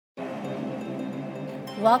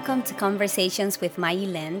Welcome to Conversations with Mai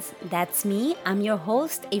Lenz. That's me. I'm your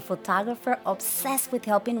host, a photographer obsessed with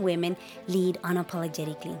helping women lead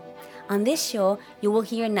unapologetically. On this show, you will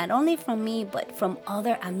hear not only from me, but from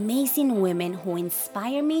other amazing women who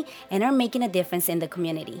inspire me and are making a difference in the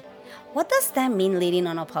community. What does that mean, leading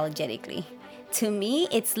unapologetically? To me,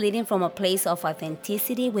 it's leading from a place of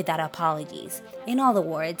authenticity without apologies. In other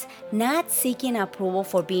words, not seeking approval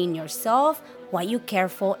for being yourself, what you care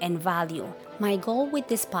for and value. My goal with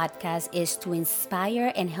this podcast is to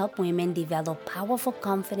inspire and help women develop powerful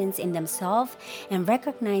confidence in themselves and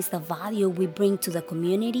recognize the value we bring to the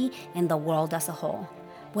community and the world as a whole.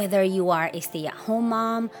 Whether you are a stay-at-home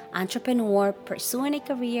mom, entrepreneur, pursuing a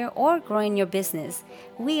career, or growing your business,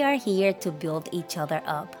 we are here to build each other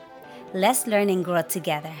up. Let's learn and grow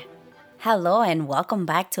together. Hello, and welcome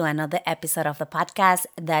back to another episode of the podcast,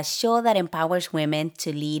 the show that empowers women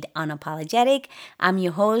to lead unapologetic. I'm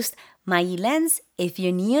your host, Mai Lenz. If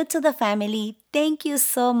you're new to the family, thank you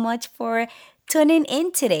so much for tuning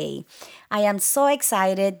in today. I am so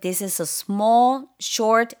excited. This is a small,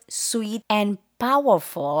 short, sweet, and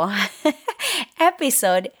powerful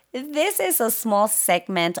episode. This is a small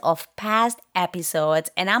segment of past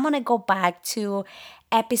episodes, and I'm going to go back to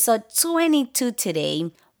episode 22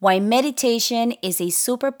 today, why meditation is a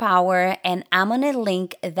superpower, and I'm going to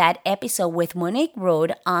link that episode with Monique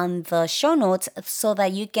Road on the show notes so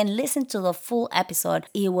that you can listen to the full episode.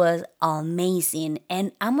 It was amazing,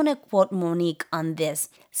 and I'm going to quote Monique on this.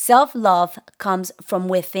 Self-love comes from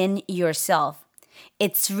within yourself.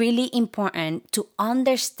 It's really important to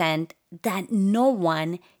understand that no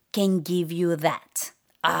one can give you that.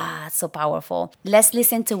 So powerful. Let's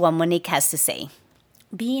listen to what Monique has to say.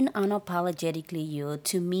 Being unapologetically you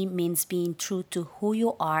to me means being true to who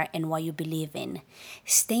you are and what you believe in.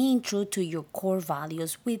 Staying true to your core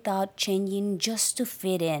values without changing just to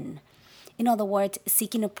fit in. In other words,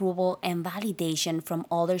 seeking approval and validation from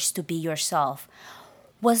others to be yourself.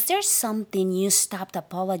 Was there something you stopped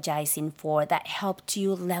apologizing for that helped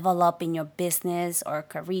you level up in your business or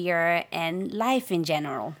career and life in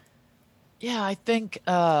general? Yeah, I think,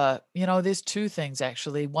 there's two things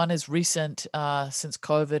actually. One is recent, since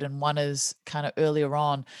COVID, and one is kind of earlier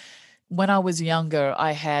on. When I was younger,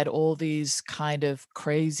 I had all these kind of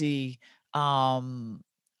crazy um,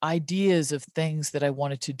 ideas of things that I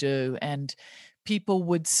wanted to do. And people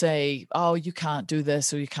would say, oh, you can't do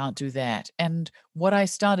this or you can't do that. And what I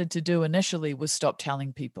started to do initially was stop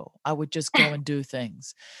telling people. I would just go and do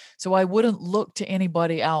things. So I wouldn't look to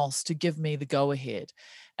anybody else to give me the go ahead.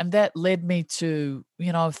 And that led me to,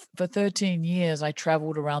 for 13 years, I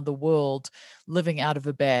traveled around the world living out of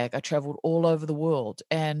a bag. I traveled all over the world.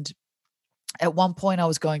 And at one point, I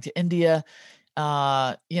was going to India.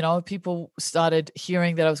 People started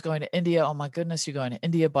hearing that I was going to India. Oh my goodness, you're going to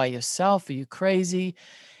India by yourself? Are you crazy?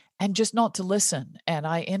 And just not to listen. And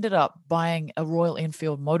I ended up buying a Royal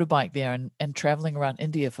Enfield motorbike there and traveling around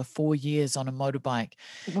India for 4 years on a motorbike.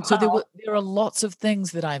 So Wow. there are lots of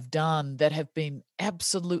things that I've done that have been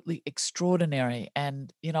absolutely extraordinary.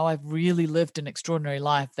 And, I've really lived an extraordinary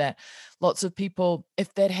life that lots of people,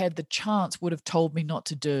 if they'd had the chance, would have told me not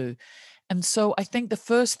to do. And so I think the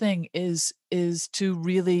first thing is to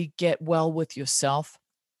really get well with yourself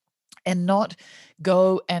and not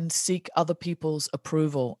go and seek other people's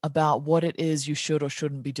approval about what it is you should or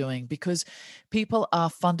shouldn't be doing, because people are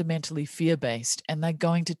fundamentally fear-based and they're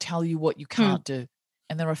going to tell you what you Hmm. can't do.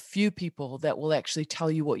 And there are few people that will actually tell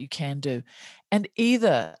you what you can do. And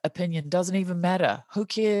either opinion doesn't even matter. Who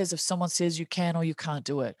cares if someone says you can or you can't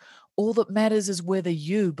do it? All that matters is whether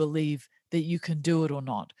you believe that you can do it or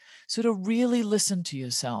not. So to really listen to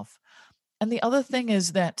yourself. And the other thing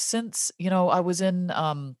is that since, I was in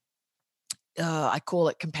I call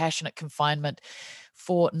it compassionate confinement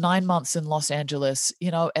for 9 months in Los Angeles,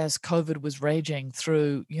 as COVID was raging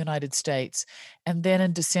through United States. And then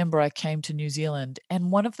in December, I came to New Zealand.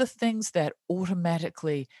 And one of the things that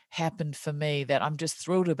automatically happened for me that I'm just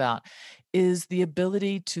thrilled about is the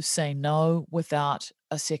ability to say no without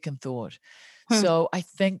a second thought. Hmm. So I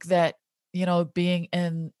think that being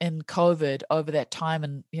in COVID over that time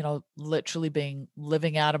and, literally being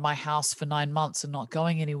living out of my house for 9 months and not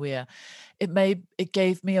going anywhere, it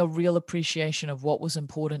gave me a real appreciation of what was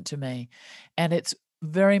important to me. And it's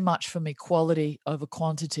very much for me quality over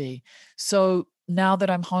quantity. So now that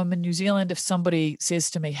I'm home in New Zealand, if somebody says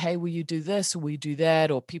to me, hey, will you do this or will you do that?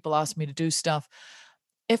 Or people ask me to do stuff,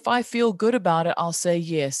 if I feel good about it, I'll say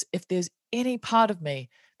yes. If there's any part of me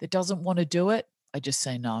that doesn't want to do it, I just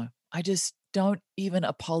say no. I just don't even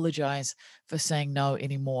apologize for saying no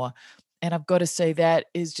anymore. And I've got to say that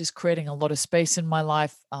is just creating a lot of space in my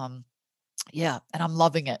life. Yeah, and I'm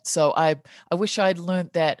loving it. So I wish I'd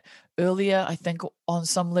learned that earlier. I think on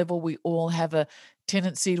some level we all have a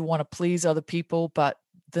tendency to want to please other people, but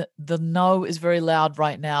the no is very loud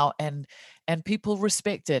right now, and people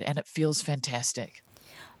respect it, and it feels fantastic.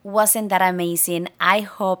 Wasn't that amazing? I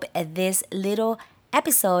hope this little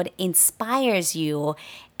episode inspires you.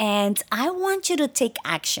 And I want you to take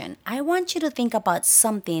action. I want you to think about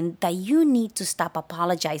something that you need to stop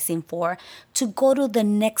apologizing for to go to the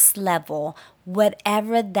next level,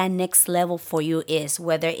 whatever that next level for you is,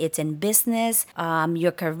 whether it's in business,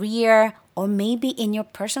 your career, or maybe in your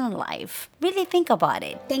personal life. Really think about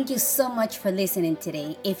it. Thank you so much for listening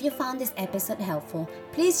today. If you found this episode helpful,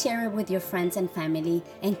 please share it with your friends and family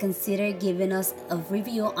and consider giving us a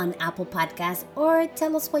review on Apple Podcasts or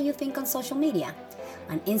tell us what you think on social media.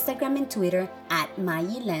 On Instagram and Twitter at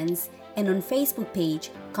Mayi Lens, and on Facebook page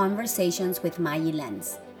Conversations with Mayi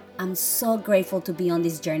Lens. I'm so grateful to be on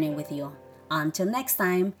this journey with you. Until next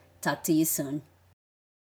time, talk to you soon.